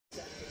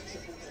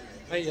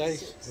Hi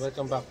guys,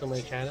 welcome back to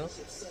my channel.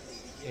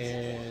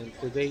 And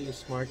today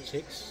is March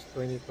 6,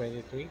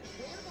 2023,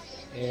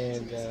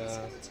 and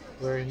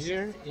we're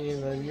here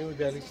in a new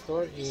deli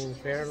store in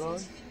Fairlawn.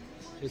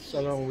 It's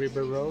along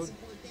River Road.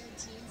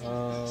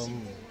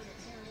 Um,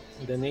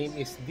 the name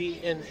is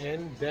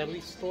DNN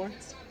Deli Store.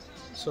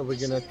 So we're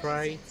gonna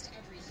try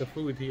the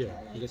food here.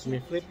 Let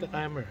me flip the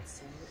camera.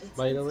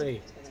 By the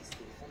way,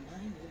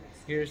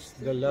 here's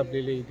the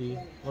lovely lady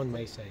on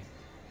my side.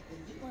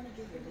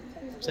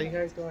 Say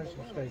hi to our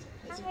subscribers.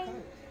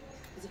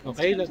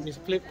 Okay, let me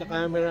flip the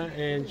camera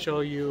and show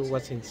you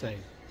what's inside.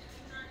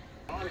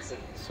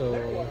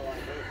 So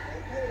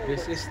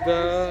this is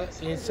the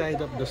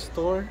inside of the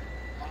store,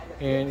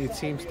 and it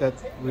seems that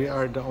we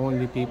are the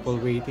only people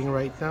waiting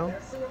right now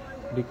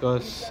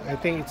because I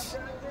think it's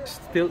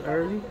still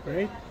early,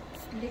 right?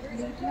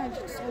 Late lunch,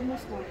 it's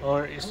almost lunch.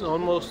 Or it's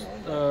almost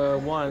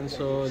 1,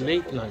 so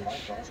late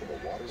lunch.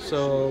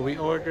 So we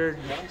ordered,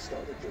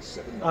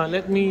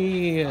 let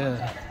me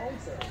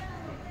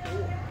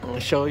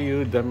show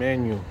you the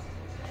menu.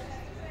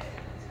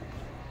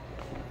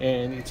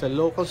 And it's a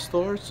local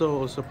store,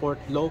 so support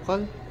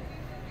local.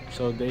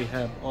 So they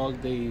have all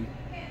day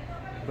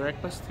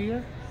breakfast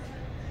here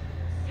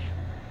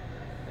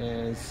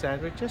and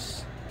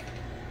sandwiches,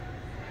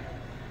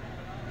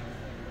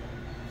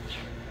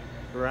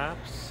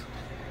 wraps,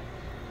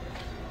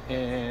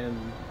 and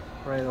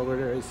right over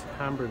there is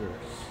hamburgers.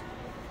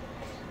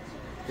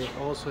 They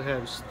also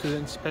have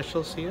student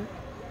specials here.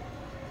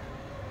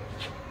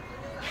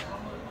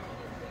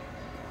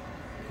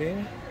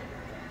 Okay,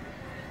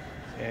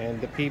 and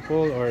the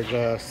people or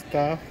the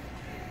staff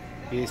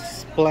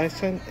is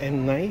pleasant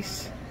and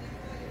nice,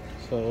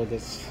 so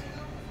that's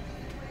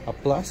a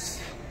plus.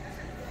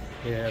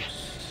 They have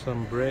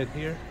some bread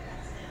here,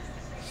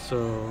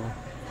 so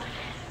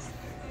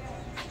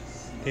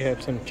they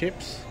have some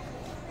chips,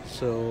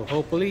 so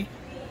hopefully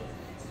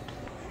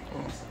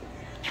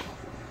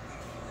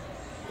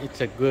it's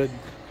a good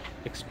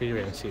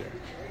experience here.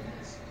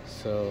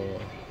 So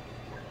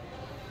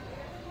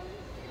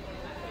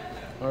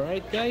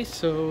alright guys,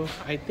 so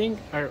I think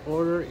our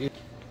order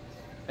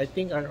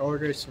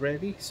is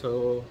ready,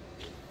 so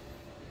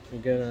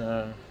we're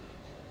gonna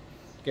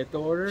get the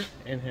order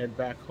and head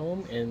back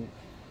home and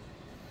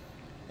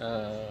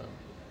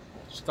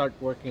start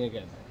working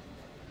again.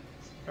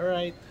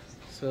 Alright,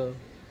 so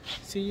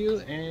see you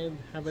and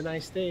have a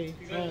nice day.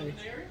 Bye.